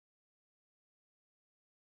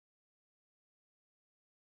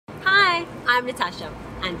I'm Natasha,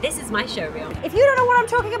 and this is my showreel. If you don't know what I'm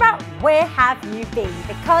talking about, where have you been?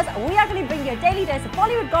 Because we are going to bring you a daily dose of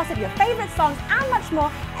Bollywood gossip, your favourite songs, and much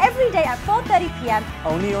more every day at 4:30 p.m.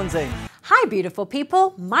 only on Zing. Hi beautiful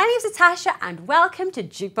people, my name is Natasha and welcome to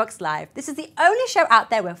Jukebox Live. This is the only show out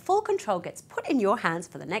there where full control gets put in your hands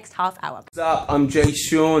for the next half hour. What's up? I'm Jay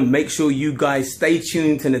Sean. Make sure you guys stay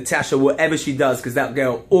tuned to Natasha, whatever she does, because that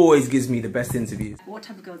girl always gives me the best interviews. What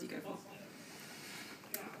type of girl do you go for?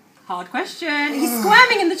 Hard question. He's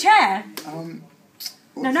squirming in the chair.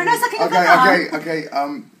 No, sucking up the Okay.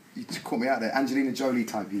 You caught me out there. Angelina Jolie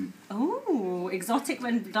type you. Oh, exotic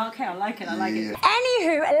when dark hair. I like it.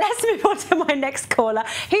 Anywho, let's move on to my next caller,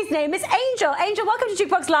 whose name is Angel. Angel, welcome to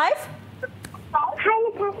Jukebox Live. Hi,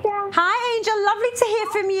 Natasha. Hi, Angel. Lovely to hear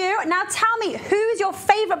from you. Now, tell me, who is your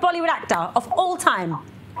favourite Bollywood actor of all time?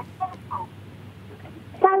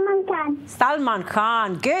 Salman Khan. Salman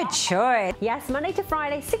Khan. Good choice. Yes, Monday to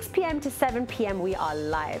Friday, 6 p.m. to 7 p.m. we are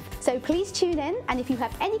live. So please tune in, and if you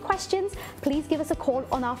have any questions, please give us a call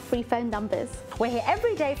on our free phone numbers. We're here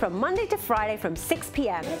every day from Monday to Friday from 6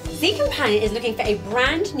 p.m. Z Companion is looking for a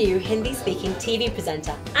brand new Hindi-speaking TV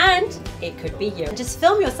presenter, and it could be you. Just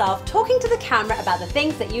film yourself talking to the camera about the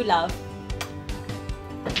things that you love.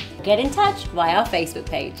 Get in touch via our Facebook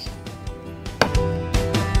page.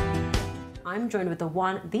 I'm joined with the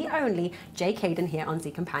one, the only, Jay Caden here on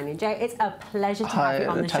Z Companion. Jay, it's a pleasure to have you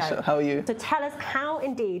on Natasha, the show. How are you? So tell us, how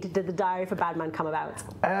indeed did the Diary of a Bad Man come about?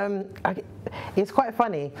 It's quite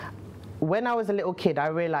funny. When I was a little kid, I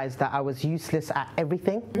realised that I was useless at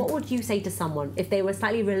everything. What would you say to someone if they were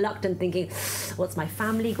slightly reluctant, thinking, what's my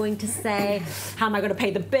family going to say? How am I going to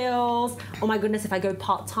pay the bills? Oh my goodness, if I go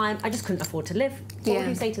part-time, I just couldn't afford to live. What would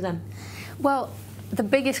you say to them? Well, the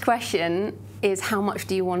biggest question is how much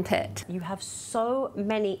do you want it? You have so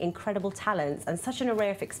many incredible talents and such an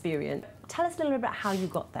array of experience. Tell us a little bit about how you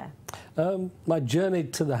got there. My journey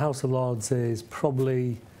to the House of Lords is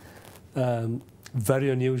probably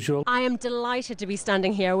very unusual. I am delighted to be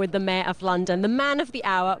standing here with the Mayor of London, the man of the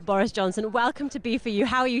hour, Boris Johnson. Welcome to Be For You.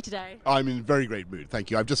 How are you today? I'm in very great mood,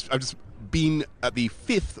 thank you. I've just been at the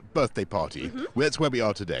 5th birthday party, that's where we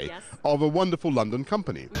are today, of a wonderful London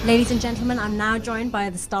company. Ladies and gentlemen, I'm now joined by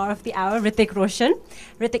the star of the hour, Hrithik Roshan.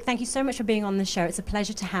 Hrithik, thank you so much for being on the show. It's a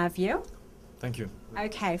pleasure to have you. Thank you.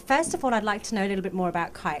 Okay, first of all, I'd like to know a little bit more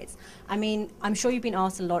about Kites. I mean, I'm sure you've been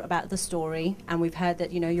asked a lot about the story, and we've heard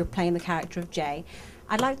that, you know, you're playing the character of Jay.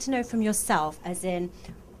 I'd like to know from yourself, as in,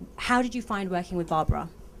 how did you find working with Barbara?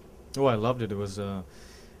 Oh, I loved it. It was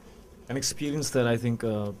an experience that I think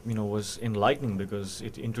was enlightening, because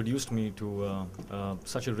it introduced me to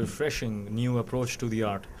such a refreshing new approach to the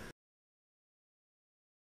art.